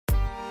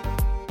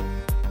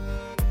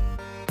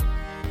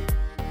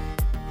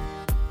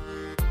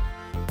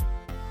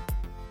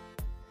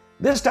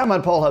This time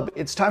on Poll Hub,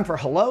 it's time for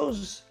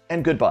hellos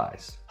and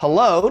goodbyes.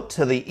 Hello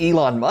to the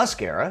Elon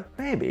Musk era,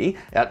 maybe,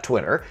 at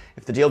Twitter.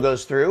 If the deal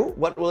goes through,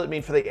 what will it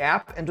mean for the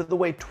app and to the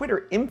way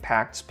Twitter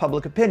impacts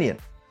public opinion?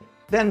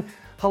 Then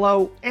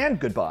hello and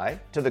goodbye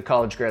to the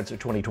college grads of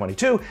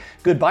 2022,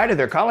 goodbye to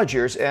their college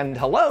years, and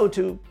hello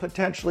to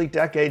potentially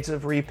decades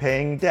of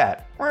repaying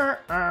debt.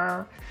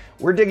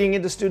 We're digging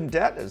into student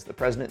debt as the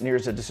president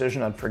nears a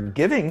decision on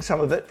forgiving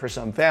some of it for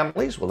some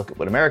families. We'll look at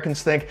what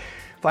Americans think.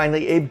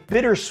 Finally, a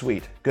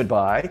bittersweet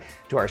goodbye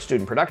to our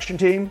student production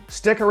team.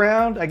 Stick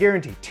around, I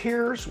guarantee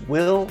tears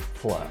will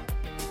flow.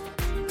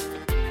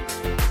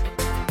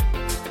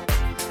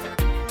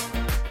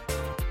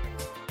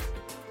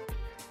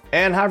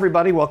 And hi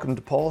everybody, welcome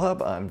to Poll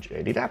Hub. I'm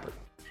JD Dapper.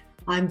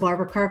 I'm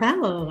Barbara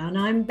Carvalho, and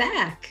I'm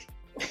back.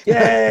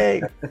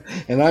 Yay!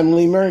 And I'm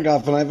Lee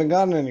Merigoff, and I haven't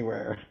gone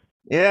anywhere.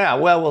 Yeah,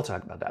 well, we'll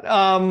talk about that.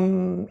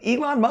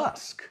 Elon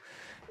Musk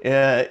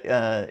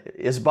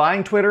is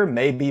buying Twitter,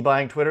 may be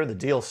buying Twitter. The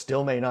deal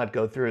still may not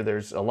go through.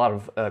 There's a lot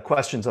of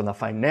questions on the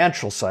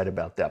financial side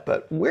about that.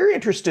 But we're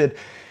interested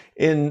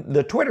in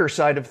the Twitter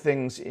side of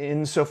things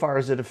insofar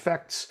as it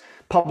affects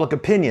public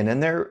opinion.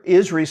 And there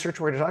is research,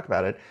 we're going to talk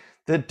about it,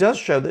 that does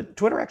show that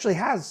Twitter actually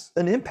has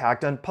an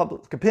impact on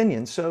public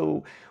opinion.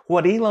 So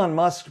what Elon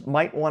Musk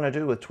might want to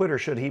do with Twitter,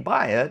 should he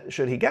buy it,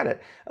 should he get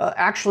it,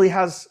 actually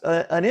has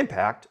an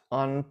impact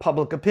on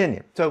public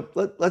opinion. So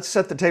let's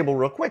set the table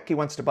real quick. He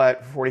wants to buy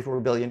it for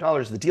 $44 billion.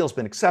 The deal's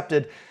been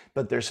accepted,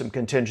 but there's some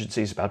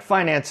contingencies about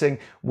financing.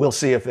 We'll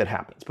see if it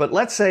happens. But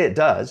let's say it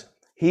does.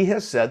 He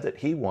has said that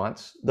he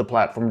wants the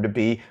platform to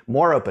be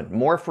more open,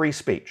 more free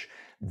speech.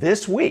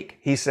 This week,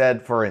 he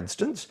said, for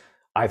instance,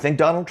 I think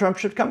Donald Trump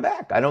should come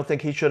back. I don't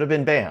think he should have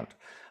been banned.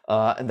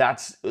 And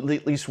that's at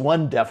least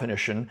one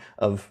definition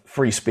of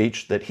free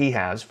speech that he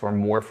has for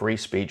more free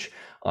speech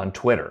on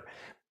Twitter.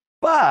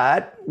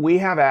 But we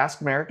have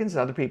asked Americans,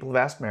 other people have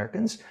asked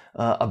Americans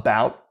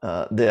about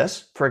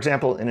this. For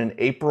example, in an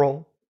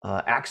April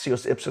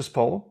Axios Ipsos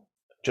poll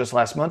just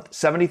last month,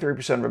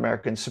 73% of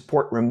Americans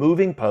support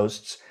removing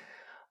posts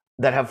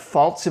that have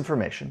false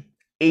information.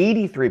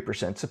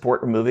 83%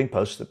 support removing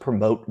posts that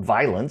promote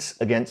violence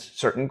against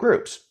certain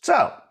groups.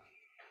 So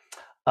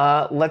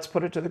let's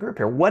put it to the group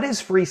here. What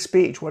is free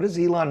speech? What is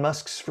Elon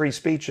Musk's free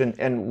speech?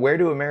 And where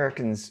do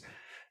Americans,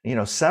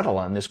 settle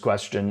on this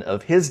question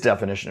of his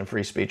definition of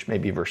free speech,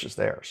 maybe versus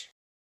theirs?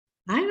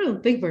 I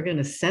don't think we're going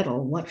to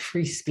settle what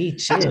free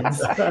speech is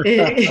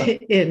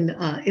in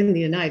the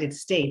United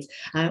States.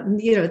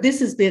 This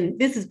has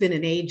been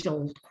an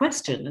age-old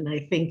question, and I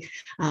think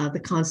the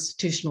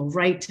constitutional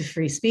right to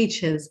free speech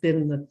has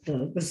been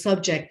the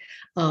subject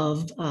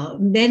of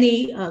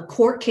many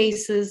court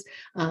cases,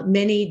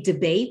 many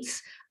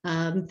debates.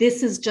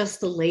 This is just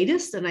the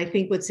latest, and I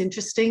think what's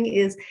interesting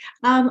is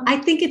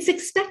I think it's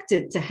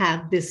expected to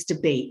have this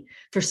debate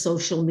for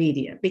social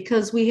media,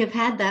 because we have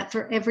had that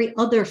for every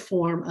other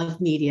form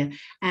of media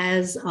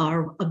as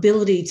our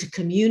ability to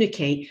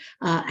communicate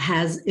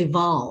has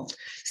evolved.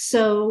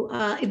 So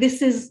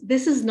this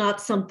is not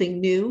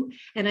something new,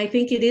 and I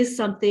think it is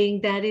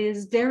something that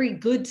is very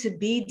good to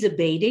be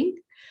debating.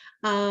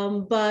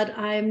 But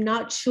I'm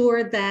not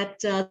sure that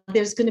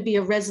there's going to be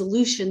a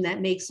resolution that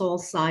makes all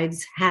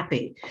sides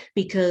happy,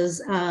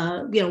 because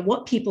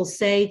what people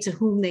say, to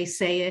whom they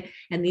say it,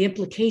 and the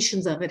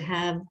implications of it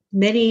have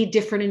many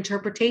different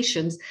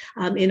interpretations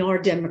in our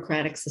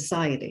democratic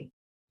society.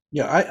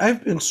 Yeah,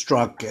 I've been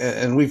struck,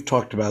 and we've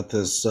talked about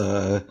this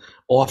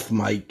off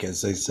mic,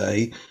 as they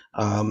say,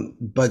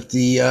 but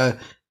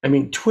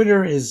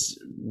Twitter is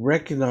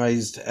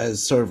recognized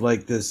as sort of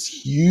like this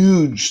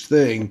huge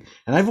thing.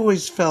 And I've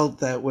always felt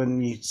that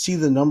when you see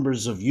the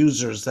numbers of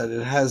users, that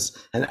it has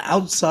an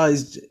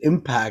outsized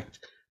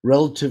impact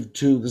relative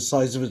to the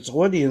size of its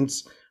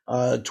audience.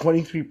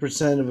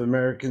 23% of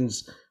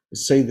Americans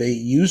say they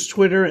use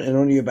Twitter, and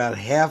only about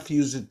half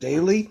use it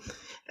daily.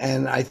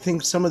 And I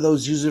think some of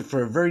those use it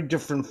for a very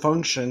different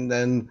function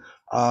than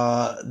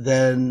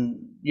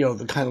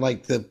the kind of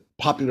like the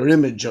popular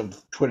image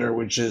of Twitter,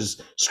 which is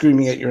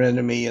screaming at your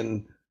enemy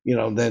and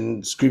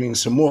then screaming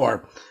some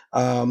more.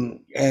 I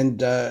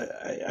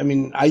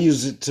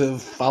use it to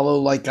follow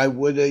like I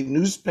would a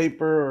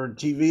newspaper or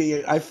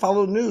TV. I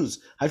follow news.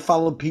 I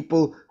follow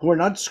people who are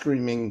not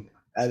screaming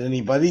at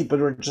anybody,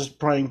 but are just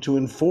trying to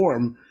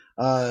inform.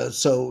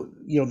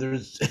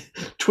 There's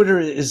Twitter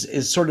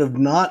is sort of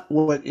not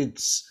what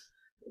it's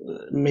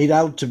made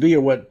out to be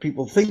or what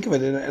people think of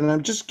it. And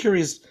I'm just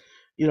curious,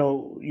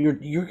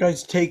 your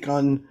guys' take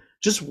on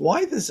just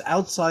why this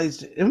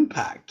outsized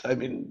impact. I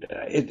mean,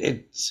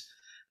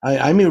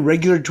 I'm a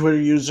regular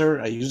Twitter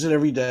user. I use it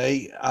every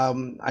day.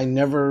 I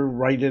never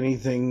write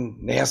anything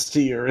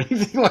nasty or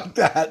anything like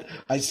that.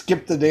 I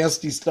skip the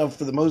nasty stuff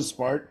for the most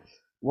part.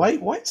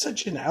 Why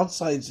such an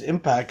outsized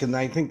impact? And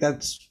I think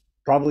that's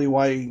probably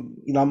why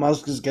Elon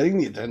Musk is getting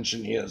the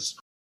attention he is.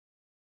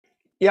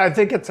 Yeah, I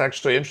think it's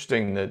actually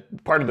interesting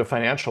that part of the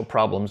financial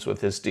problems with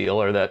this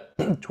deal are that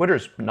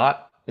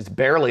it's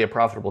barely a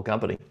profitable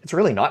company. It's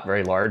really not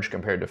very large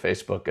compared to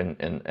Facebook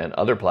and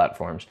other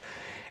platforms.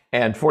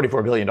 And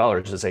 $44 billion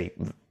is a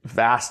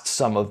vast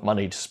sum of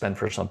money to spend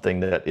for something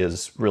that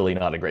is really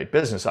not a great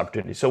business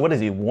opportunity. So what does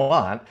he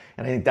want?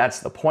 And I think that's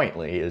the point,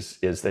 Lee, is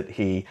that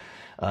he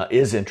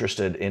is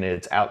interested in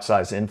its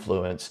outsized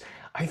influence.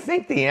 I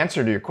think the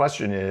answer to your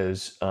question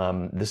is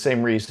the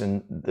same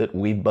reason that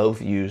we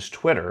both use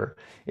Twitter,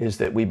 is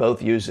that we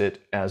both use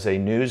it as a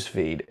news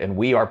feed, and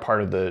we are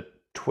part of the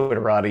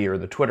Twitterati or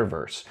the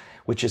Twitterverse,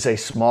 which is a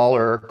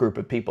smaller group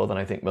of people than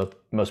I think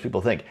most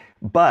people think,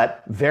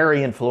 but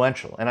very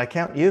influential. And I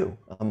count you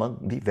among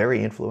the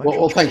very influential.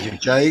 Well, thank you,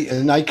 Jay.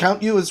 And I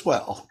count you as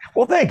well.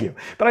 Well, thank you.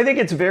 But I think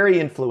it's very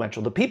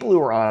influential. The people who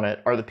are on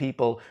it are the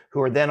people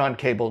who are then on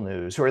cable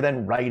news, who are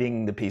then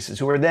writing the pieces,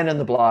 who are then in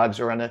the blogs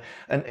or in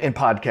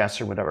podcasts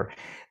or whatever.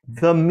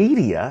 The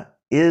media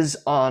is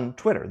on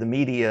Twitter. The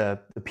media,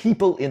 the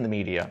people in the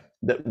media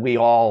that we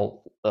all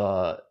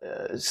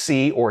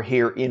see or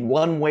hear in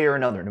one way or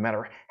another, no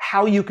matter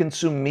how you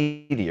consume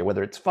media,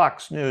 whether it's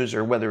Fox News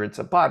or whether it's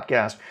a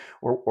podcast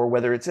or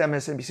whether it's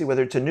MSNBC,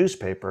 whether it's a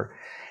newspaper.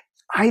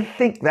 I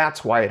think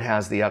that's why it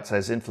has the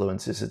outsized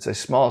influences. It's a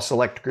small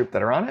select group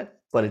that are on it,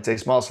 but it's a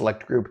small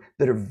select group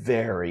that are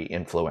very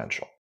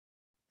influential.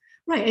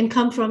 Right, and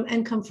come from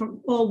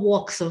all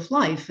walks of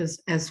life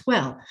as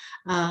well,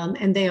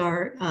 and they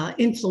are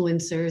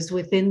influencers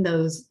within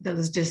those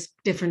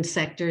different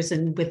sectors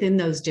and within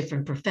those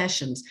different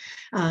professions.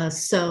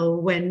 So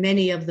when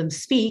many of them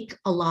speak,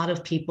 a lot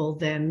of people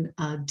then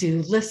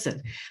do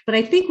listen. But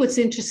I think what's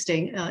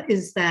interesting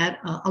is that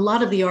a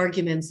lot of the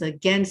arguments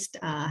against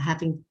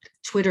having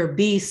Twitter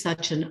be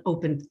such an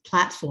open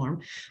platform,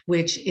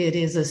 which it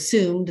is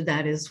assumed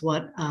that is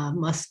what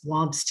Musk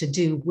wants to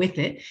do with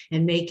it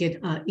and make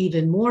it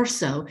even more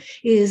so,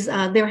 is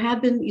there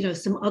have been,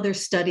 some other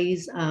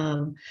studies.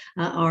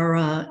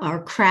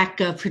 Our crack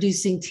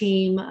producing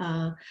team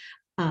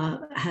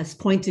has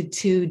pointed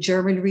to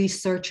German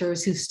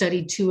researchers who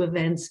studied two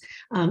events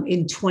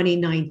in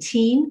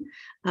 2019,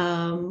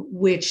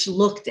 which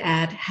looked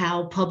at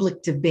how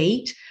public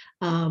debate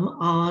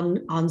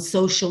on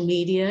social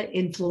media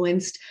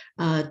influenced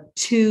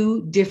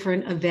two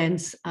different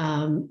events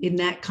in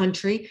that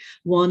country.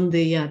 One,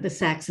 the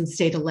Saxon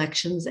state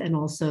elections, and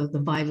also the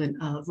violent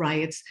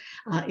riots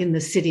in the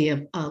city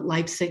of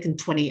Leipzig in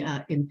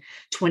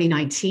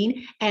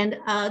 2019. And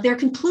their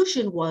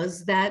conclusion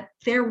was that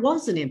there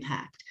was an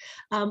impact.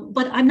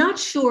 But I'm not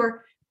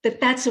sure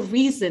that that's a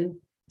reason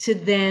to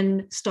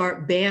then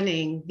start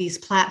banning these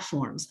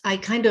platforms. I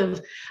can't help,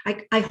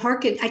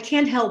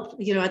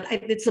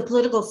 it's a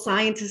political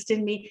scientist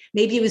in me.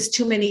 Maybe it was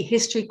too many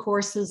history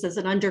courses as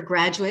an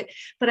undergraduate,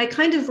 but I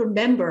kind of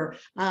remember,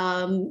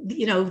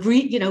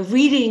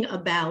 reading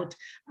about,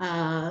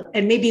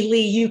 and maybe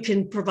Lee, you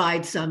can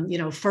provide some,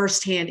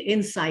 firsthand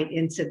insight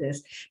into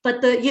this,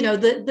 but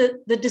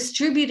the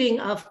distributing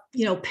of,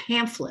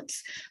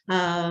 pamphlets,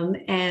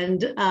 and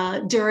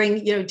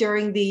during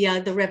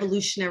the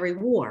Revolutionary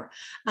War,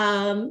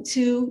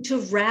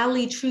 to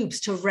rally troops,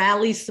 to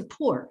rally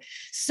support.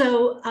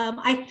 So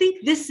I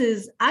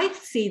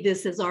see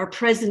this as our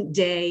present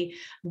day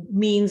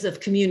means of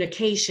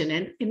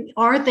communication. And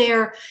are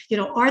there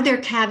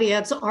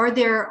caveats? Are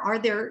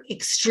there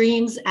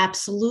extremes?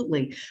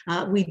 Absolutely.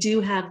 We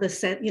do have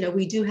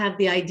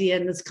the idea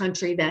in this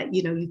country that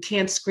you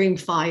can't scream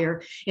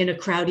fire in a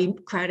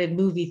crowded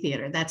movie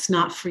theater. That's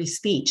not free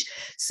speech.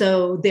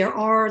 So there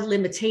are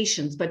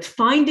limitations, but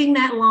finding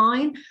that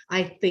line,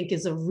 I think,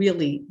 is a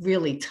really,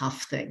 really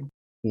tough thing.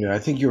 Yeah, I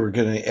think you were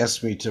going to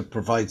ask me to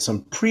provide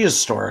some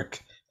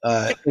prehistoric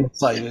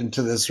insight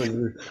into this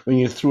when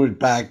you threw it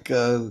back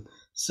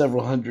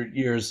several hundred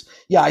years.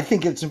 Yeah, I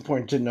think it's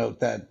important to note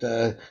that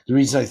the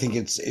reason I think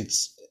it's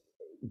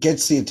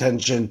gets the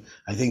attention,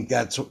 I think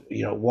that's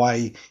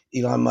why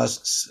Elon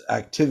Musk's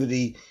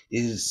activity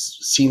is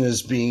seen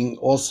as being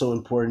also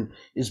important,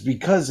 is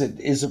because it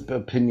is an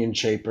opinion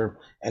shaper,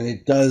 and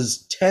it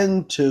does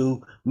tend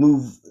to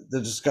move the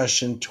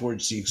discussion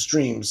towards the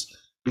extremes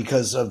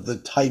because of the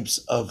types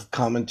of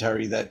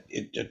commentary that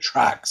it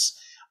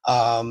attracts.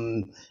 As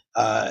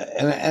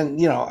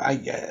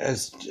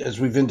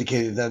we've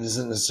indicated, that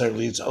isn't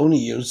necessarily its only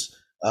use,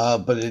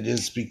 but it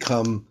has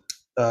become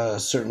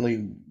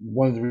certainly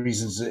one of the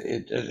reasons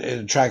it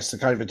attracts the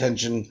kind of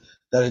attention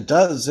that it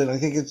does. And I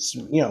think it's,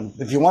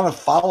 if you want to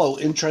follow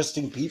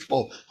interesting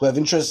people who have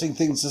interesting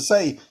things to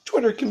say,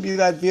 Twitter can be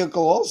that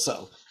vehicle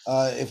also.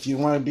 If you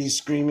want to be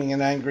screaming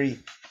and angry,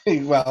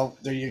 well,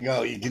 there you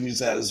go. You can use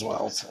that as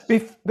well. So.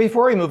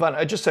 Before we move on,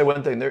 I just say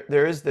one thing.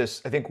 There is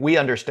this, I think we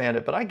understand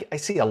it, but I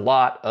see a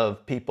lot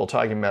of people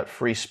talking about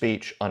free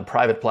speech on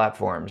private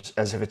platforms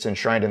as if it's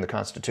enshrined in the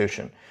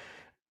Constitution.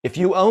 If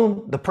you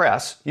own the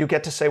press, you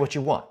get to say what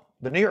you want.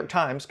 The New York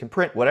Times can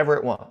print whatever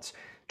it wants.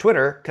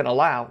 Twitter can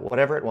allow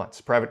whatever it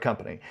wants, private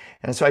company.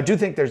 And so I do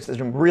think there's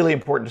a really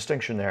important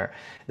distinction there,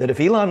 that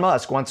if Elon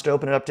Musk wants to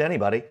open it up to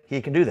anybody,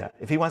 he can do that.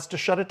 If he wants to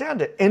shut it down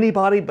to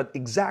anybody but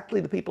exactly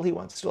the people he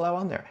wants to allow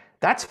on there,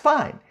 that's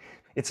fine.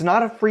 It's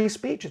not a free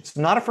speech. It's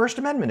not a First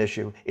Amendment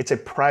issue. It's a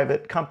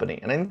private company.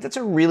 And I think that's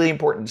a really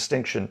important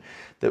distinction,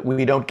 that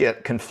we don't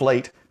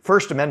conflate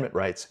First Amendment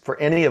rights for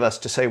any of us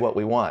to say what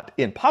we want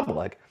in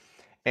public,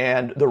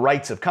 and the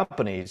rights of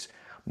companies,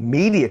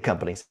 media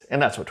companies,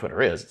 and that's what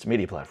Twitter is, it's a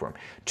media platform,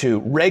 to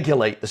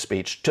regulate the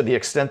speech to the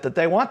extent that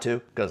they want to,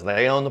 because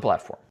they own the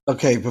platform.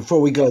 Okay, before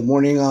we go,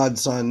 morning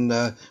odds on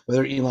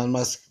whether Elon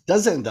Musk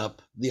does end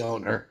up the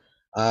owner.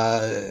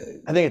 I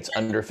think it's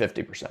under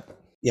 50%.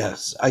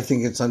 Yes, I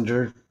think it's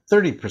under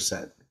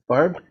 30%.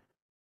 Barb?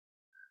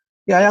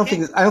 Yeah, I don't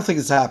think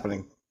it's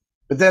happening.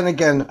 But then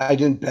again, I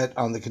didn't bet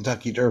on the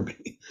Kentucky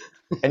Derby.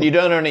 And you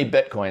don't own any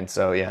Bitcoin,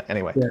 so yeah.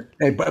 Anyway. Yeah.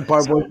 Hey, Barb,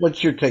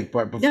 what's your take,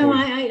 Barb? No,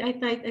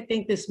 I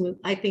think this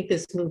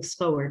moves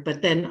forward,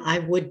 but then I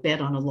would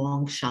bet on a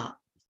long shot.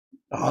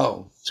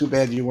 Oh, too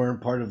bad you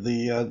weren't part of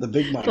the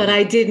big money. But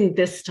I didn't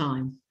this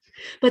time.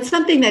 But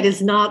something that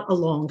is not a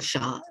long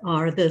shot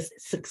are the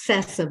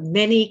success of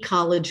many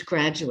college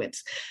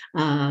graduates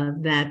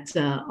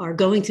that are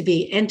going to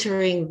be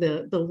entering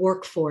the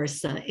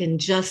workforce in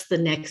just the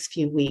next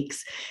few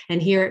weeks.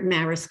 And here at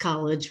Marist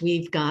College,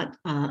 we've got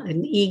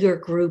an eager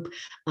group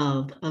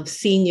of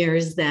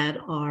seniors that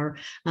are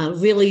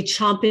really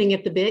chomping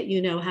at the bit.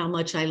 You know how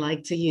much I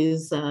like to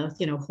use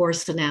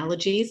horse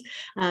analogies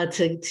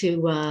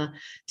to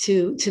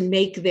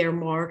make their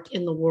mark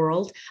in the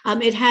world.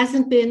 It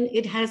hasn't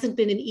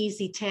been an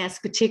easy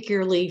task,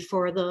 particularly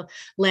for the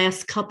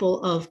last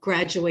couple of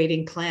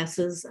graduating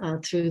classes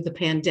through the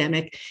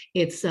pandemic.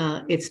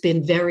 It's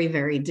been very,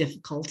 very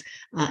difficult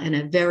and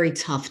a very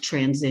tough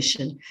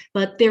transition.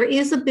 But there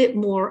is a bit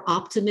more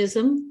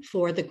optimism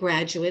for the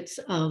graduates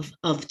of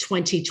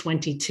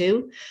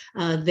 2022.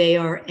 They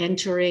are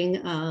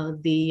entering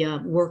the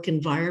work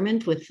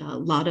environment with a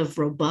lot of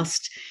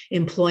robust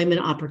employment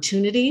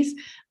opportunities.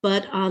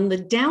 But on the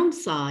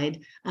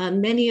downside,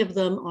 many of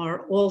them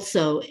are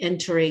also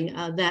entering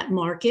that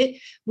market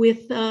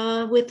with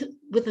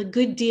a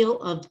good deal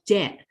of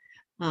debt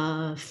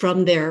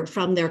from their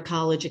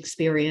college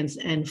experience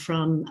and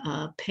from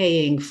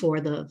paying for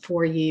the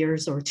 4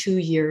 years or 2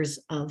 years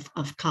of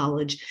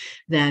college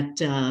that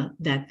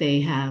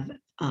they have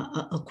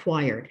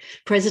acquired.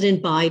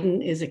 President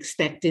Biden is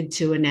expected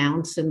to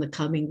announce in the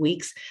coming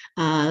weeks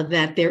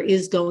that there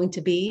is going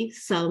to be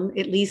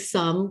at least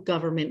some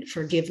government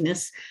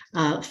forgiveness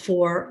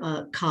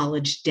for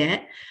college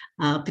debt,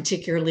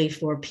 particularly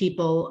for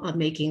people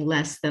making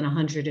less than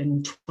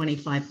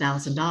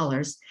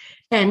 $125,000.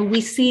 And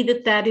we see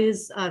that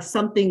is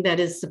something that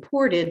is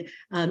supported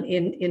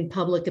in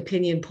public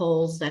opinion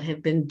polls that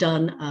have been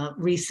done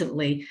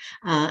recently.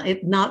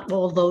 Not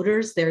all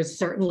voters, there's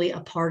certainly a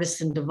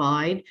partisan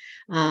divide.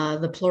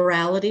 The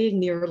plurality,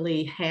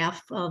 nearly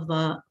half of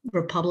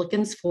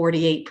Republicans,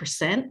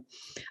 48%,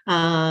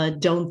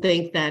 don't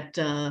think that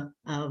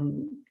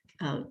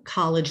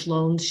college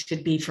loans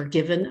should be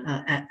forgiven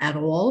at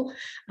all.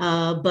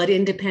 But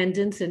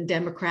independents and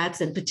Democrats,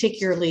 and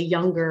particularly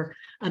younger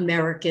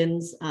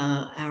Americans,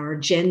 our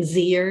Gen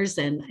Zers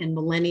and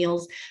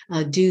millennials,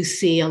 do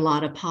see a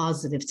lot of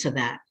positive to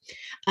that.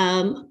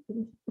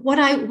 What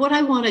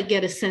I want to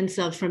get a sense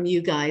of from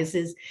you guys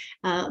is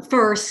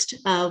first,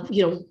 how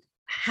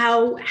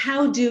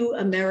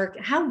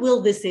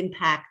will this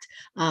impact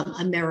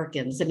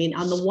Americans? I mean,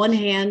 on the one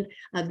hand,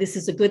 this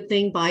is a good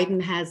thing.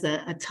 Biden has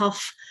a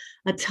tough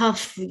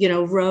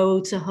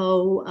row to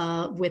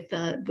hoe with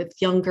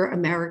younger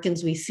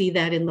Americans. We see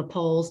that in the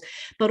polls,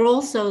 but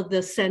also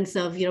the sense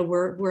of,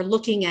 we're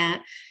looking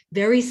at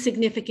very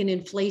significant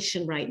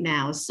inflation right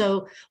now.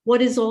 So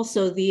what is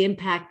also the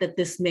impact that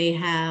this may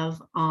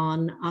have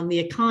on the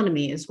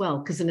economy as well?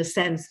 Because in a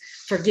sense,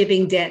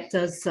 forgiving debt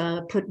does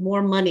put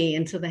more money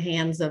into the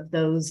hands of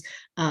those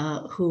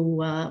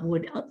who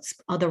would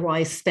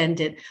otherwise spend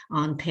it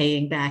on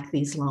paying back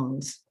these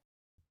loans.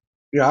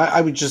 Yeah,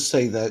 I would just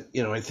say that,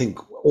 I think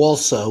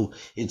also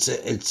it's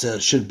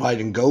should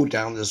Biden go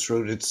down this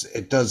route,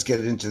 it does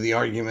get into the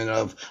argument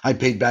of, I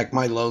paid back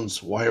my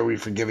loans, why are we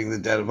forgiving the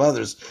debt of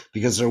others?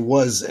 Because there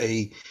was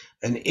an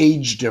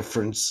age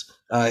difference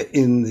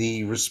in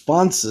the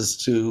responses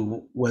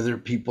to whether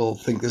people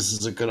think this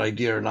is a good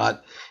idea or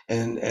not,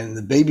 and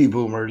the baby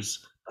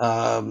boomers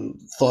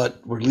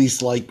thought were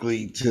least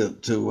likely to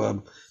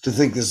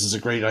think this is a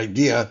great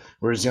idea,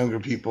 whereas younger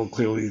people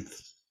clearly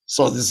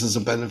saw this as a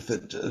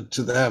benefit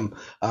to them.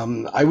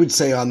 I would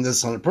say on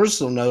a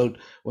personal note,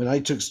 when I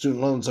took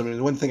student loans, I mean,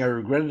 the one thing I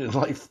regretted in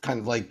life, kind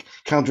of like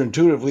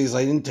counterintuitively, is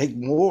I didn't take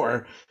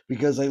more,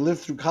 because I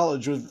lived through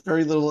college with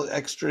very little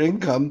extra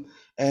income.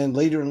 And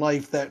later in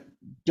life, that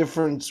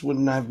difference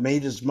wouldn't have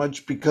made as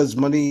much, because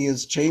money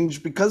has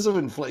changed because of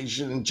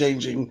inflation and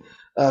changing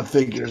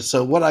figures.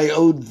 So what I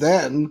owed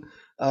then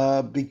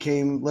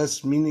became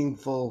less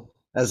meaningful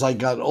as I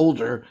got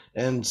older,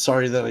 and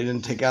sorry that I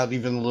didn't take out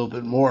even a little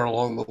bit more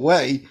along the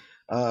way,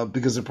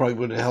 because it probably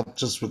would have helped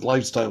just with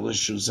lifestyle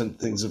issues and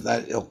things of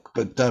that ilk.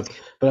 But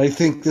I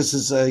think this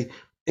is a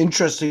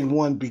interesting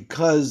one,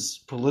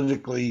 because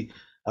politically,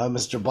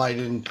 Mr.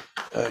 Biden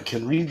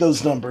can read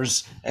those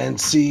numbers and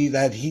see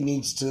that he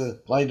needs to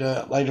light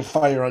a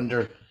fire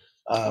under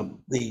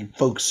the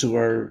folks who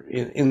are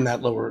in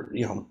that lower,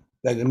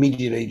 that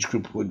immediate age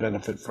group would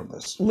benefit from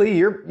this. Lee,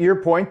 your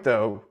point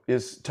though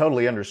is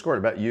totally underscored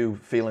about you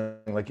feeling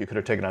like you could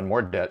have taken on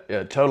more debt.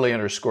 It totally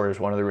underscores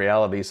one of the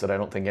realities that I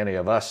don't think any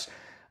of us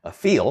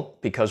feel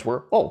because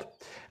we're old.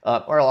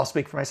 Or I'll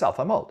speak for myself.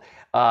 I'm old.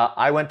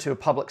 I went to a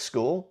public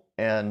school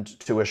and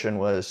tuition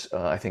was,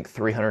 I think,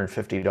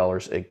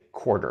 $350 a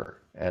quarter.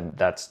 And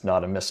that's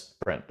not a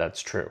misprint.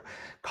 That's true.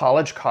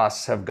 College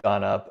costs have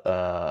gone up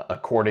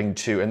according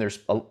to, and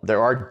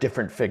there are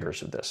different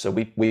figures of this. So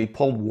we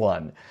pulled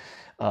one,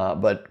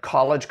 but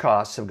college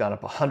costs have gone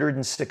up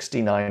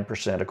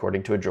 169%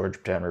 according to a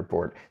Georgetown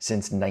report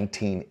since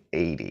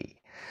 1980.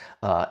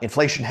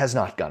 Inflation has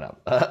not gone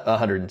up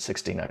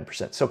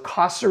 169%. So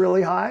costs are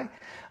really high.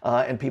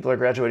 And people are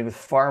graduating with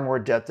far more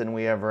debt than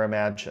we ever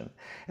imagined.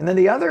 And then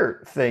the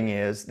other thing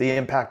is the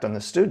impact on the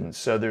students.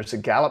 So there's a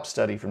Gallup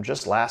study from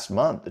just last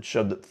month that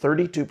showed that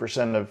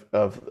 32%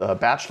 of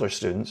bachelor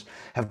students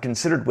have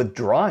considered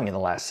withdrawing in the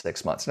last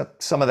 6 months. Now,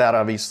 some of that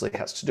obviously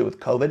has to do with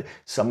COVID.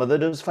 Some of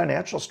it is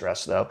financial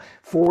stress, though.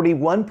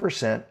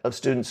 41% of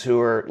students who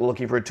are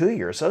looking for a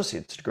 2-year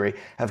associate's degree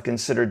have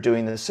considered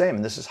doing the same.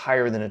 And this is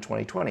higher than in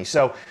 2020.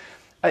 So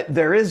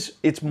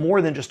it's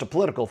more than just a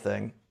political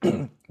thing.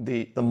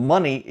 The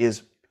money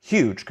is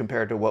huge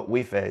compared to what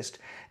we faced.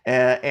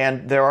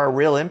 And there are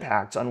real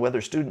impacts on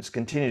whether students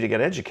continue to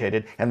get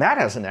educated. And that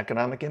has an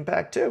economic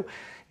impact too.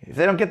 If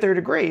they don't get their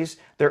degrees,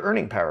 their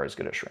earning power is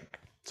going to shrink.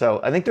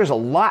 So I think there's a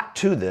lot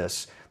to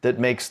this that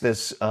makes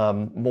this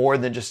more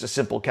than just a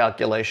simple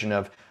calculation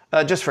of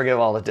just forgive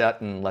all the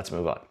debt and let's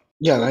move on.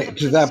 Yeah, and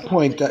to that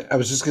point, I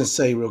was just going to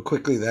say real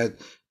quickly that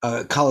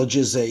college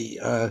is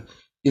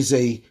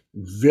a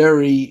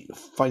very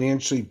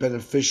financially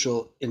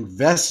beneficial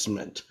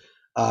investment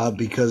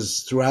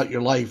because throughout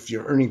your life,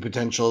 your earning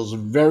potential is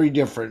very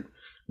different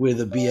with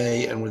a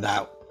BA and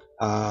without.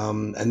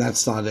 And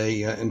that's not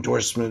a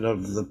endorsement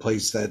of the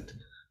place that,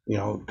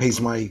 pays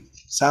my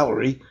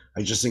salary.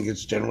 I just think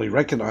it's generally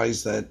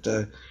recognized that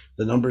the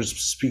numbers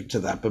speak to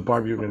that. But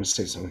Barb, you were going to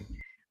say something.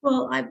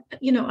 Well,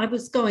 I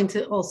was going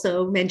to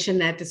also mention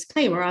that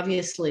disclaimer.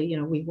 Obviously,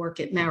 we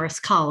work at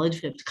Marist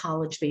College, with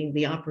college being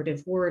the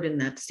operative word in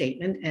that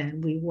statement,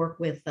 and we work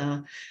with,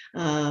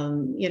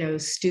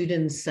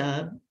 students,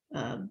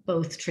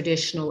 both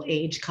traditional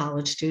age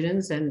college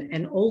students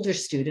and older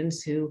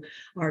students who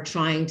are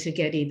trying to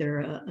get either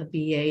a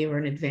BA or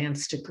an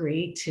advanced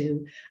degree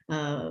to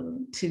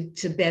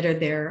better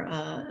their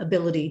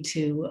ability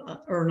to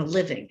earn a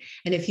living.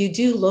 And if you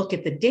do look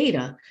at the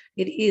data,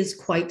 it is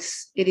quite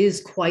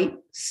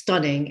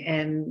stunning,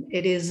 and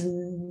it is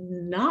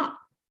not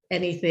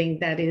anything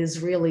that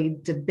is really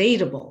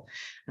debatable.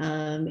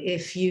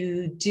 If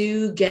you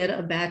do get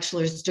a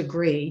bachelor's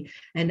degree,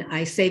 and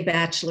I say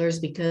bachelor's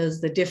because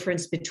the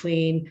difference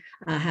between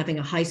having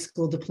a high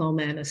school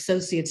diploma and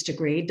associate's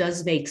degree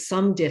does make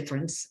some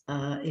difference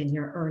in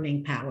your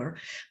earning power,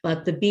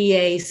 but the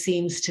BA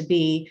seems to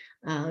be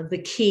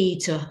the key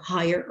to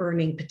higher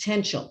earning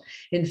potential.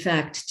 In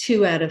fact,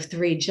 2 out of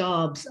 3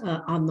 jobs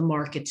on the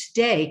market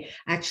today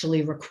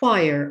actually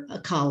require a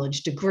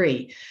college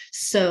degree.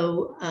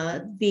 So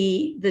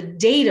the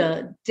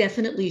data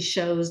definitely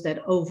shows that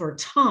over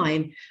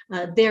time,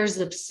 there's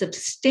a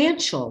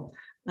substantial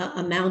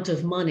amount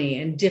of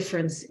money and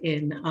difference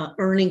in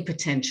earning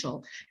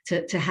potential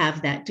to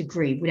have that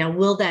degree. Now,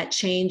 will that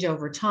change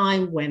over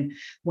time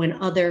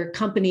when other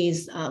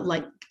companies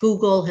like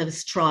Google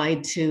has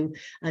tried to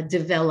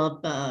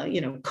develop,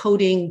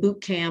 coding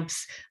boot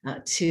camps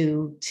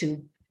to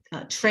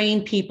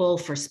train people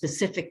for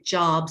specific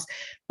jobs?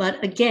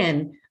 But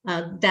again,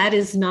 that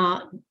is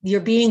not, you're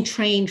being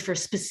trained for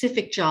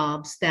specific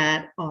jobs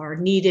that are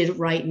needed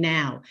right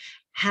now.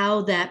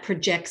 How that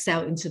projects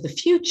out into the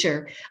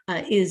future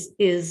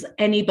is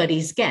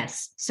anybody's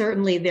guess.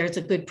 Certainly, there's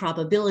a good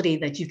probability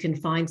that you can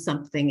find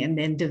something and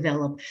then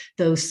develop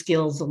those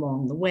skills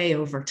along the way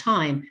over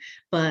time.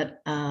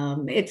 But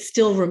it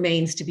still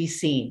remains to be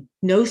seen.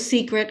 No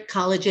secret,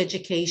 college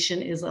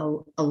education is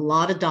a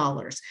lot of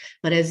dollars.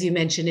 But as you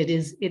mentioned, it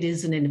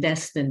is an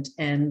investment,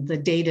 and the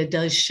data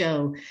does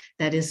show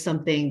that is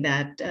something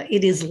that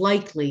it is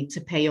likely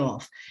to pay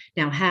off.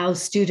 Now, how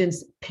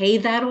students pay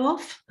that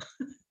off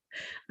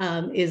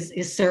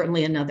is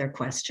certainly another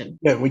question.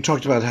 Yeah, we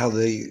talked about how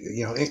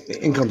the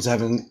incomes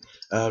haven't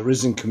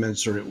risen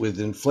commensurate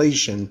with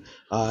inflation,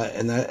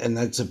 and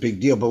that's a big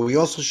deal. But we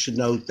also should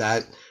note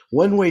that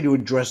one way to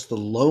address the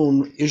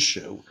loan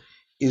issue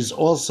is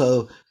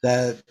also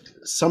that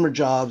summer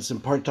jobs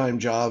and part-time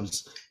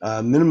jobs,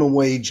 minimum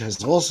wage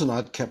has also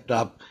not kept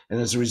up,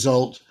 and as a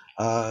result,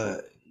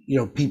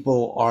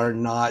 people are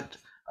not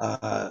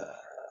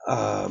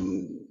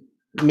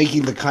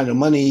making the kind of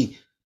money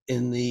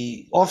in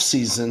the off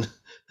season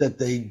that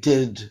they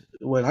did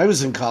when I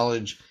was in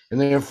college, and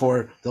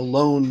therefore the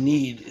loan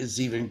need is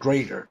even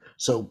greater.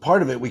 So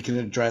part of it we can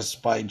address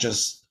by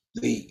just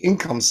the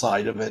income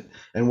side of it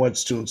and what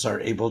students are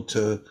able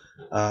to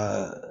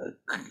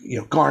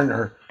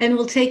garner. And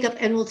we'll take up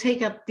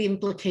the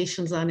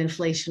implications on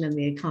inflation and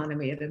the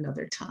economy at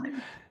another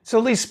time. So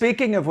Lee,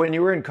 speaking of when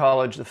you were in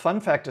college, the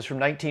fun fact is from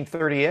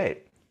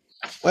 1938.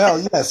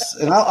 Well, yes,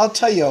 and I'll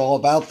tell you all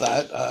about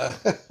that.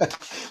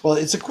 Well,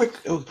 it's a quick.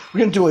 We're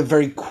going to do a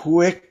very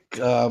quick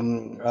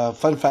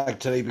fun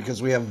fact today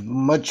because we have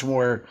much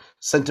more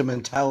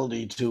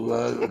sentimentality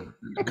to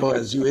go,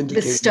 as you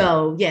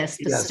indicated. Yes, Yes.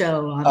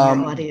 bestow on your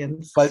Um,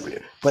 audience. but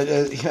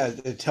yeah,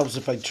 it helps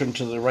if I turn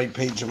to the right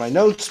page of my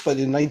notes. But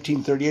in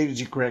 1938, as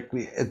you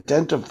correctly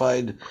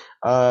identified,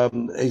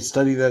 a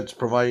study that's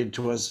provided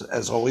to us,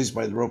 as always,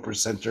 by the Roper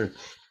Center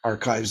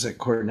Archives at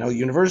Cornell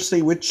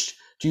University, which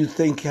do you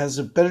think has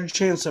a better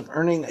chance of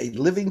earning a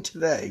living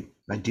today,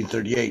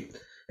 1938?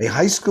 A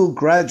high school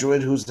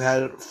graduate who's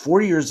had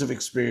 4 years of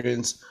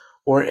experience,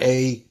 or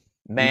a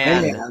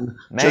Man,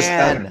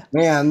 man.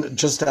 man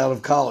just out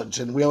of college?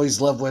 And we always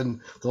love when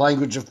the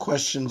language of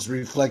questions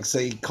reflects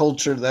a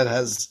culture that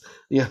has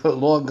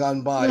long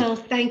gone by. Well,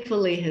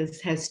 thankfully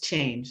has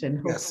changed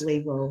and Yes.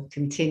 hopefully will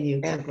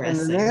continue And the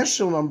progressing.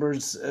 national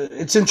numbers,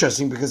 it's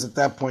interesting because at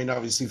that point,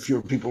 obviously,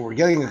 fewer people were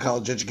getting a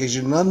college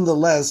education.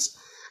 Nonetheless,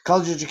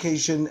 college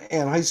education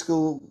and high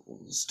school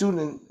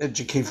student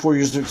education, 4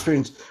 years of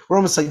experience, were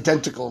almost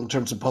identical in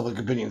terms of public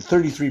opinion.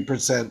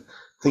 33%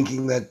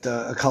 thinking that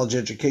a college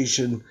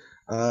education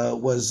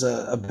was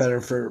better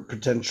for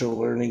potential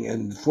learning,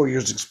 and 4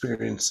 years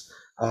experience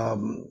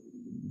through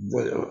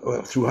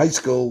high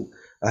school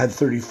had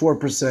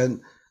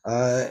 34%.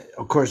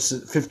 Of course,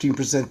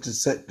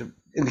 15%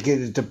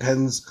 indicated it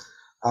depends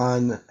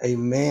on a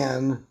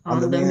man, on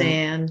the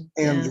man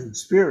and Yeah. the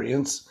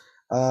experience.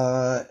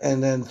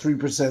 And then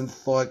 3%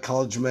 thought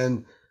college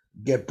men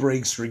get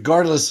breaks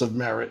regardless of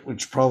merit,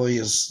 which probably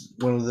is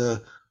one of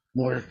the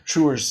more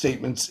truer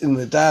statements in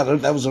the data.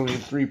 That was only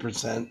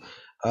 3%.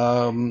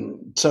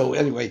 So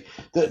anyway,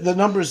 the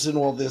numbers in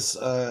all this,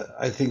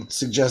 I think,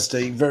 suggest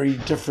a very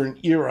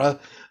different era.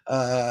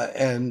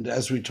 And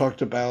as we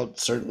talked about,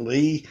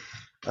 certainly,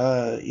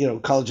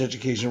 college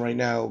education right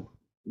now,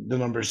 the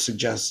numbers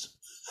suggest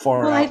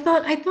far Well,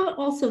 out. I thought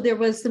also there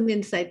was some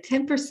insight.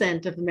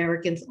 10% of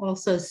Americans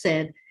also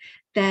said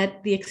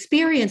that the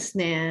experienced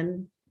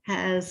man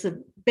has a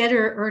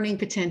better earning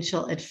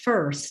potential at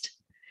first,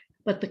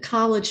 but the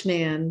college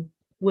man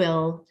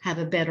will have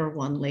a better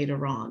one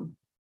later on.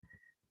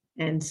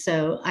 And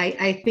so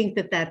I think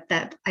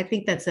that I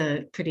think that's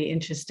a pretty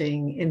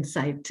interesting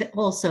insight to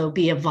also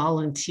be a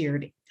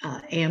volunteered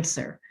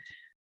answer.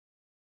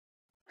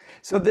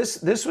 So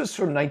this was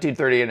from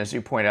 1930, and as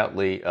you point out,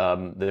 Lee,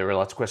 there were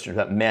lots of questions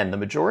about men. The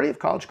majority of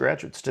college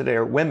graduates today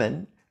are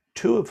women,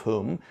 two of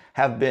whom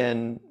have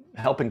been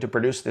helping to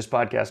produce this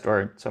podcast, or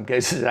in some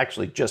cases,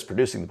 actually just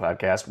producing the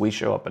podcast. We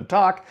show up and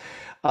talk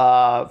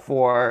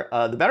for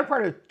the better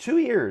part of 2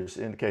 years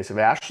in the case of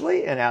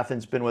Ashley, and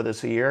Athen's been with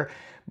us a year.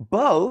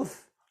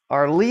 Both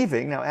are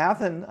leaving. Now,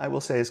 Athen, I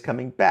will say, is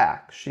coming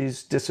back.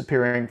 She's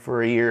disappearing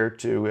for a year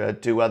to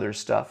do other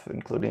stuff,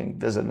 including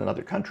visit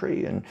another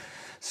country and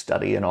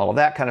study and all of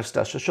that kind of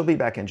stuff. So she'll be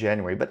back in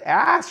January. But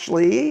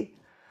Ashley,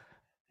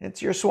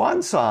 it's your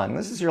swan song.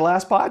 This is your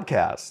last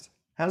podcast.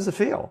 How does it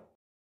feel?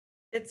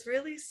 It's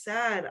really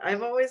sad.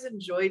 I've always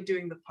enjoyed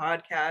doing the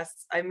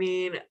podcasts. I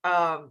mean,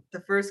 one of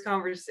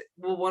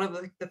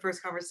the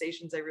first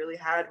conversations I really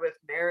had with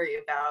Mary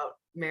about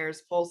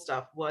Mayor's poll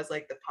stuff was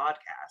like the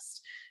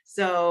podcast.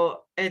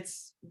 So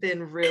it's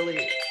been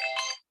really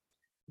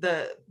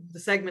the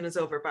segment is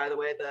over, by the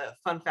way. The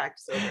fun fact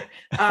is over.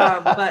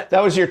 But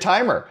that was your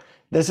timer.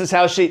 This is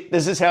how she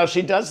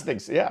does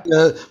things. Yeah.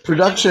 The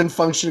production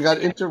function got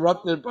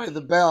interrupted by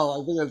the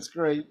bell. I think that's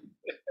great.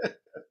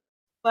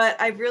 But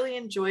I've really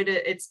enjoyed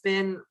it. It's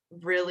been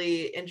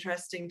really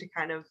interesting to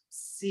kind of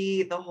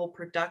see the whole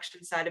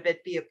production side of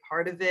it, be a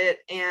part of it,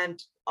 and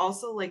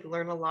also like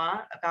learn a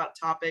lot about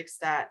topics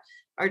that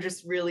are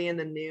just really in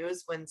the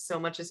news when so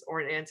much is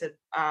oriented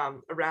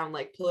around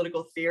like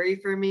political theory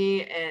for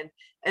me and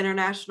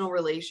international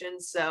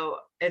relations. So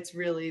it's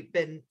really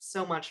been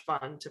so much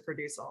fun to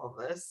produce all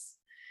of this.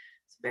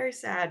 It's very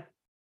sad.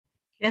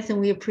 Yes,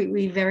 and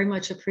we very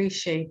much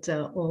appreciate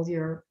all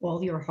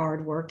your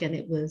hard work, and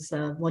it was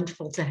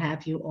wonderful to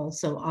have you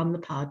also on the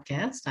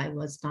podcast. I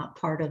was not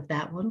part of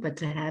that one, but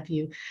to have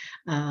you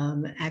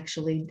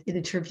actually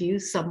interview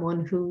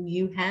someone who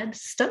you had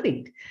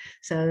studied,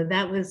 so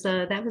that was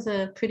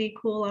a pretty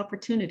cool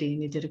opportunity,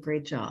 and you did a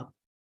great job.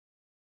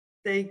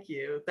 Thank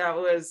you. That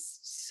was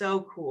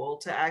so cool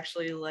to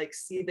actually like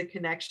see the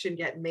connection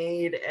get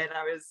made, and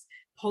I was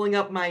pulling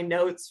up my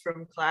notes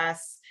from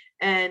class,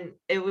 and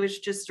it was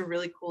just a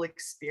really cool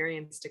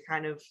experience to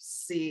kind of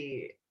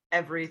see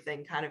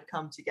everything kind of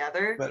come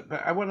together. But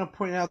I want to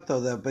point out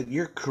though that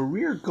your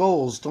career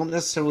goals don't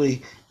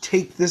necessarily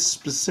take this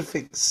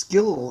specific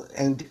skill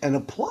and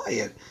apply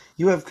it.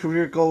 You have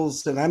career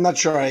goals, and I'm not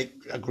sure I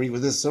agree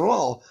with this at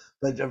all,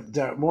 but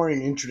they're more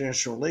in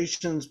international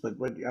relations. But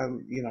what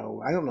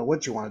I don't know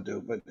what you want to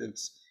do, but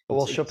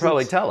well, she'll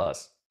probably tell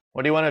us.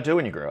 What do you want to do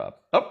when you grow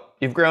up? Oh,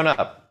 you've grown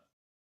up.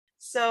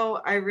 So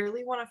I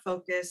really want to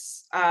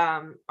focus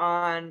on,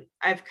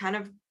 I've kind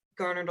of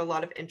garnered a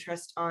lot of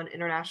interest on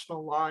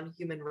international law and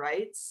human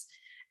rights.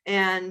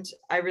 And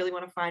I really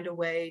want to find a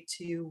way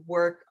to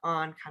work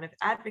on kind of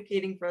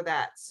advocating for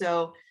that.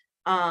 So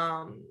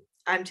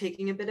I'm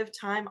taking a bit of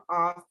time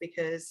off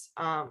because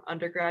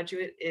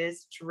undergraduate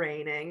is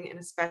draining, and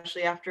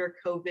especially after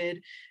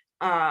COVID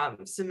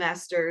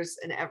semesters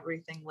and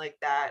everything like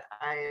that,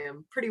 I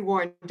am pretty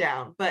worn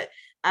down. But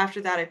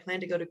after that, I plan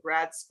to go to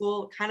grad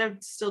school, kind of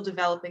still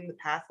developing the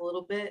path a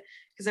little bit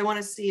because I want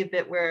to see a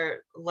bit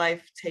where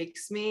life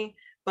takes me.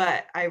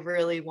 But I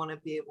really want to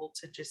be able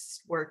to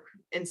just work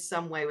in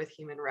some way with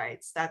human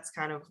rights. That's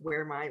kind of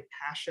where my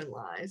passion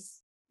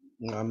lies.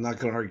 No, I'm not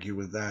going to argue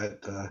with that.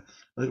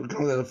 We're going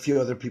to let a few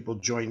other people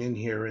join in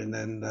here, and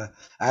then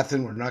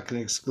Athen, we're not going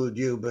to exclude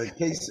you. But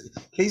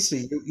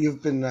Casey,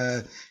 you've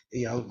been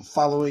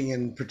following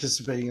and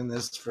participating in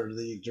this for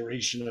the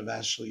duration of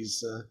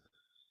Ashley's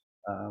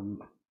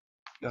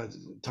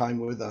time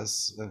with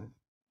us.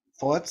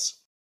 Thoughts?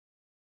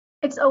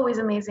 It's always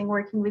amazing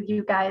working with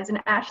you guys,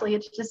 and Ashley,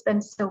 it's just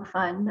been so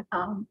fun.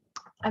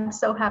 I'm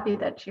so happy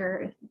that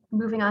you're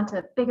moving on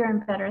to bigger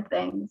and better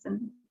things,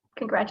 and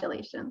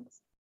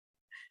congratulations.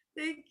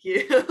 Thank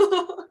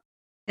you.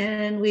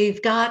 And we've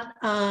got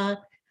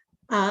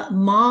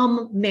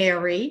Mom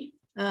Mary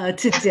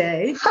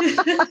today.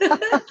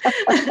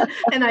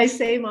 And I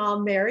say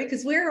Mom Mary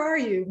because where are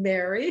you,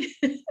 Mary?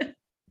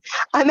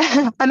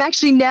 I'm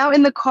actually now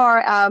in the car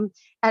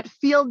at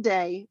field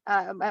day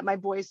at my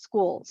boys'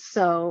 school.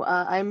 So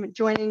I'm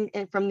joining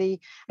in from the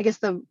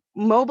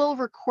mobile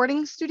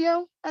recording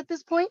studio at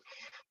this point.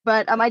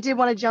 But I did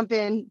want to jump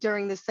in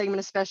during this segment,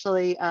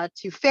 especially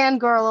to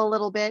fangirl a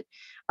little bit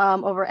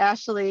over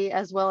Ashley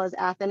as well as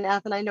Athen.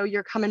 Athen, I know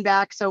you're coming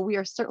back, so we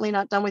are certainly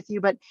not done with you.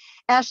 But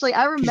Ashley,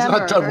 I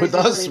remember. He's not done with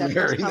us,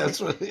 Mary.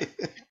 That's what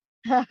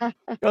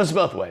goes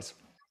both ways.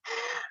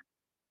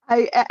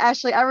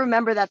 Ashley, I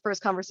remember that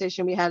first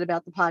conversation we had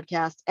about the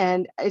podcast,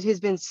 and it has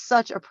been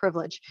such a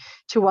privilege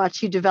to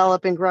watch you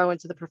develop and grow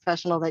into the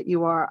professional that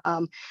you are.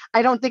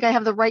 I don't think I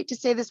have the right to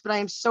say this, but I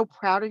am so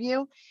proud of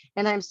you,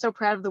 and I'm so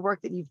proud of the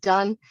work that you've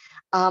done.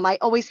 I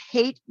always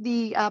hate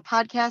the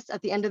podcast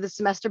at the end of the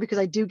semester because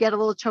I do get a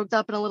little choked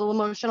up and a little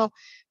emotional,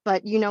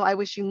 but I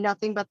wish you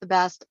nothing but the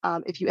best.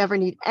 If you ever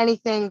need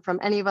anything from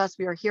any of us,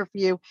 we are here for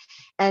you,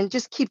 and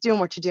just keep doing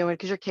what you're doing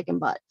because you're kicking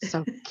butt.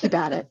 So keep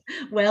at it.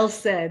 Well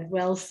said.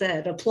 Well said.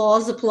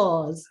 Applause,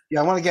 applause. Yeah,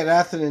 I want to get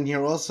Athen in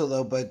here also,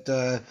 though, but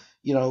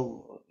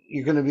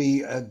you're going to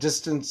be a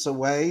distance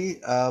away,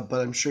 but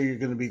I'm sure you're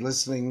going to be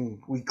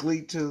listening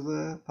weekly to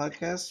the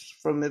podcast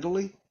from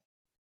Italy.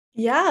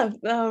 Yeah.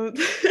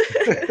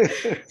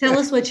 Tell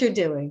us what you're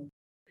doing.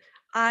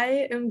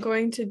 I am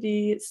going to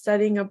be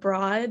studying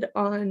abroad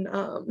on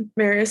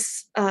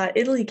Marist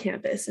Italy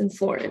campus in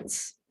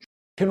Florence.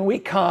 Can we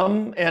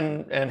come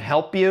and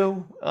help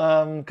you?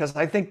 Because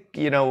I think,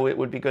 it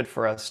would be good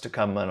for us to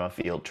come on a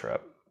field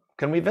trip.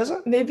 Can we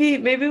visit? Maybe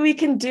we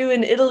can do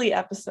an Italy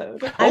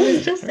episode.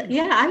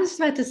 I was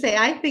about to say,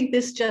 I think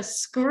this just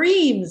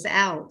screams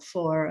out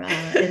for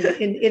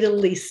an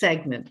Italy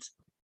segment.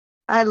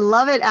 I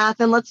love it,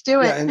 Athen. Let's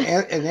do it.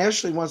 Yeah, and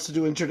Ashley wants to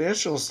do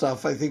international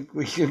stuff. I think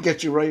we can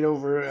get you right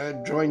over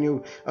and join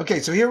you. Okay,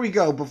 so here we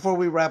go. Before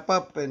we wrap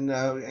up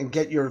and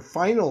get your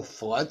final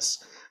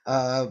thoughts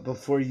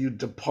before you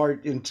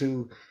depart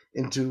into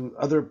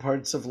other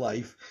parts of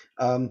life.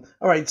 All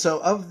right, so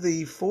of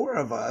the four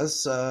of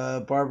us,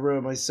 Barbara,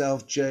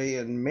 myself, Jay,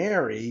 and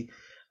Mary.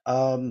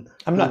 I'm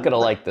not going to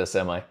like this,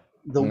 am I?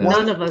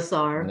 None of us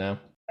are. No.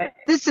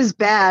 This is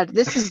bad.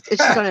 It's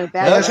just going to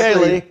bad. Okay,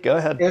 Lee, go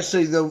ahead.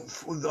 Ashley,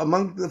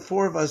 among the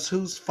four of us,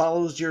 who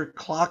follows your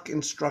clock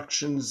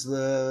instructions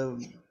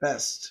the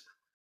best?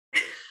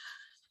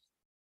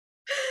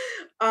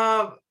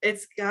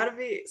 It's gotta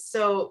be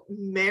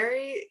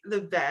Mary the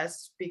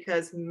best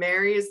because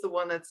Mary is the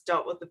one that's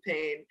dealt with the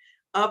pain.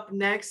 Up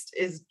next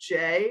is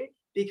Jay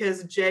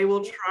because Jay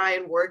will try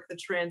and work the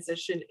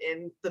transition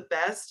in the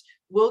best.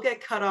 We'll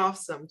get cut off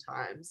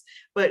sometimes,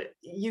 but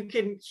you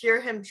can hear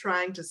him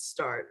trying to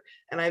start,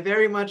 and I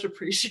very much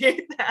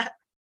appreciate that.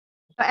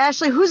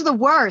 Ashley, who's the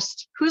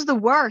worst? Who's the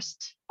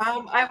worst?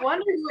 I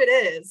wonder who it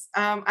is.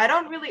 I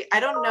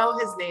don't know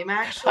his name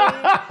actually.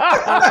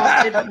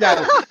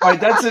 No, all right,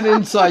 that's an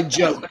inside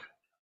joke.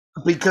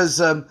 Because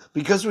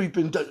we've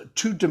been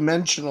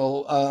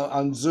two-dimensional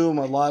on Zoom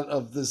a lot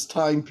of this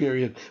time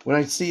period. When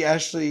I see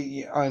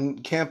Ashley on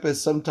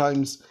campus,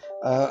 sometimes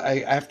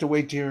I have to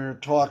wait to hear her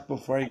talk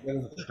before I get.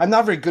 I'm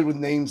not very good with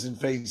names and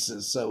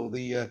faces, so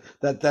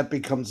that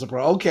becomes a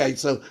problem. Okay,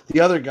 so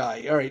the other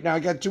guy. All right, now I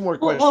got two more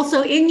questions.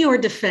 Also, in your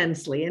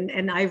defense, Lee,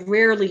 and I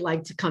rarely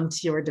like to come to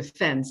your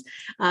defense,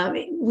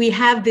 we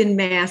have been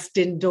masked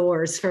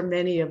indoors for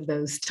many of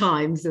those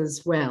times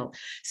as well.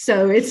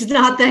 So it's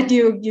not that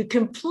you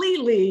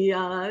completely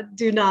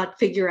do not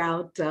figure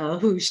out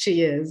who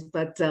she is,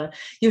 but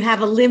you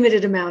have a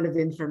limited amount of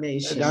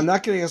information. Now, I'm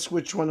not going to ask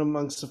which one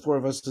amongst the four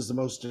of us is the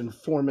most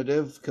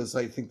informative because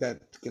I think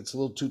that gets a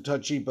little too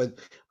touchy, but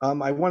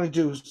I want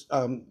to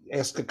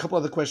ask a couple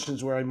other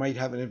questions where I might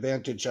have an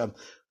advantage.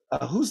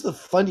 Who's the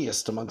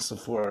funniest amongst the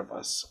four of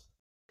us?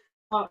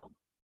 I'll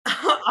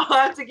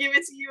have to give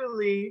it to you,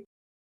 Lee.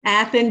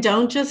 Athen,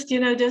 don't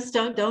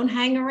don't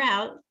hang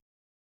around.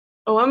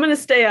 Oh, I'm going to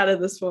stay out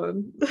of this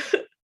one.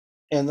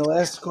 And the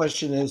last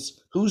question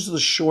is, who's the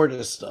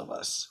shortest of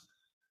us?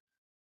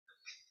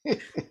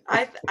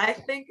 I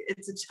think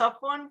it's a tough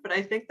one, but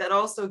I think that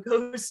also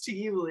goes to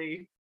you,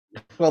 Lee.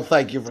 Well,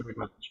 thank you very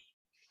much.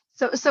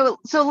 So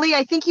Lee,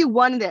 I think you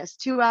won this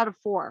 2 out of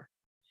 4.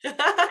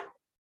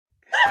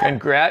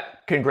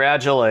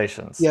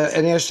 Congratulations. Yeah,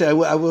 and Ashley,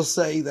 I will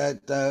say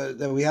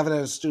that we haven't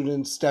had a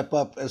student step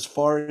up as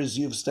far as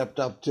you've stepped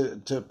up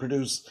to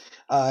produce.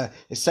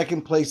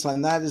 Second place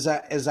on that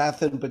is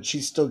Athen, but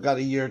she's still got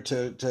a year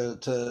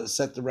to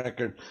set the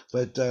record.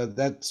 But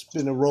that's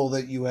been a role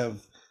that you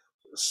have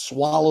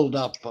swallowed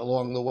up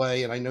along the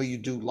way, and I know you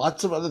do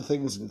lots of other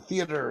things in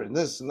theater and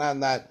this and that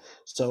and that.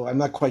 So I'm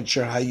not quite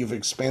sure how you've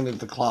expanded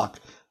the clock.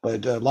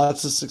 But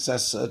lots of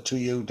success to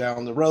you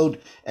down the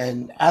road.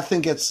 And Athen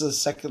gets the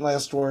second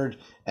last word,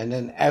 and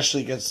then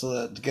Ashley gets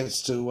to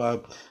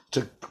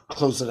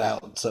close it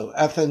out. So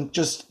Athen,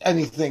 just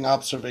anything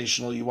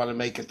observational you want to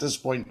make at this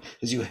point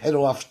as you head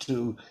off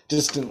to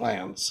distant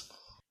lands.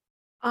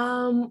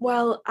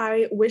 Well,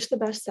 I wish the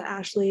best to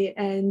Ashley,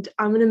 and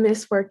I'm gonna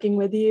miss working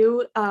with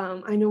you.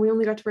 I know we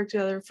only got to work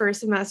together first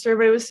semester,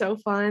 but it was so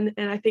fun,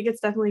 and I think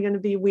it's definitely gonna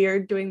be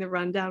weird doing the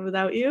rundown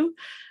without you.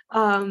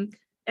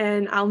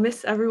 And I'll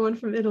miss everyone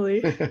from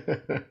Italy.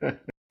 And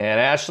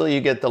Ashley,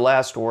 you get the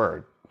last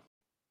word.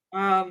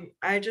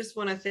 I just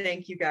want to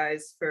thank you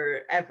guys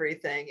for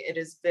everything. It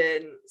has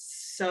been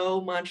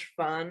so much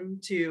fun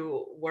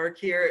to work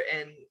here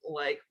and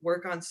like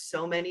work on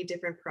so many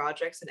different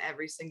projects in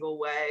every single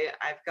way.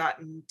 I've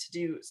gotten to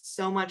do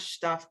so much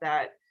stuff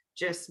that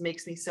just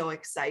makes me so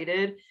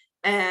excited.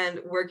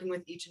 And working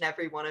with each and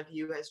every one of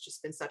you has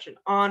just been such an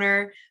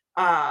honor.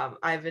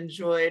 I've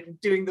enjoyed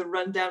doing the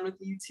rundown with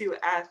you too,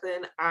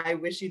 Athen. I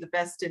wish you the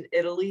best in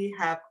Italy.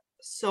 Have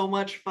so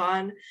much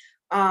fun.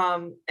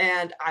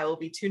 And I will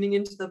be tuning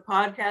into the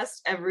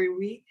podcast every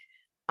week.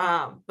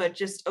 But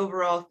just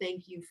overall,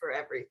 thank you for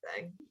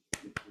everything.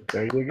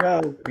 There you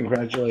go.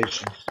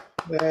 Congratulations.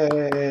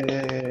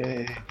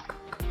 Yay.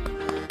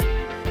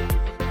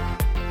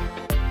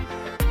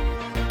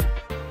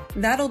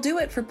 That'll do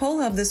it for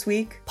Poll Hub this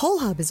week. Poll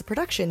Hub is a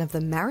production of the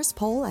Marist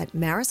Poll at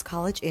Marist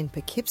College in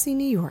Poughkeepsie,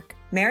 New York.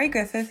 Mary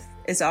Griffith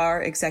is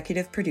our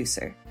executive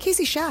producer.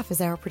 Casey Schaff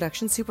is our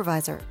production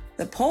supervisor.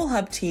 The Poll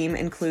Hub team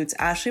includes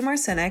Ashley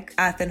Marcinek,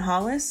 Athen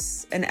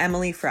Hollis, and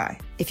Emily Fry.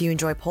 If you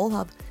enjoy Poll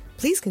Hub,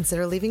 please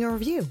consider leaving a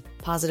review.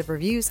 Positive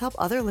reviews help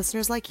other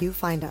listeners like you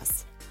find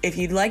us. If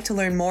you'd like to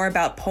learn more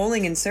about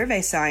polling and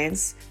survey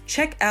science,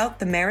 check out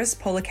the Marist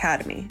Poll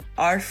Academy,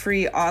 our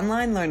free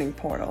online learning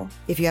portal.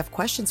 If you have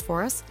questions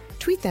for us,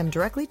 tweet them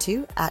directly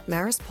to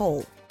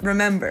 @MaristPoll.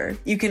 Remember,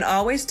 you can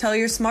always tell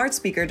your smart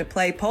speaker to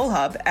play Poll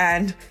Hub,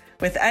 and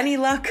with any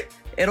luck,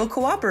 it'll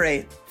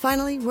cooperate.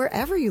 Finally,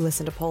 wherever you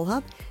listen to Poll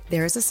Hub,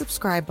 there is a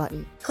subscribe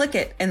button. Click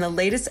it, and the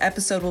latest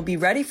episode will be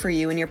ready for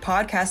you in your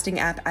podcasting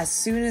app as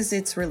soon as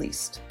it's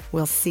released.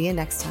 We'll see you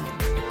next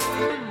time.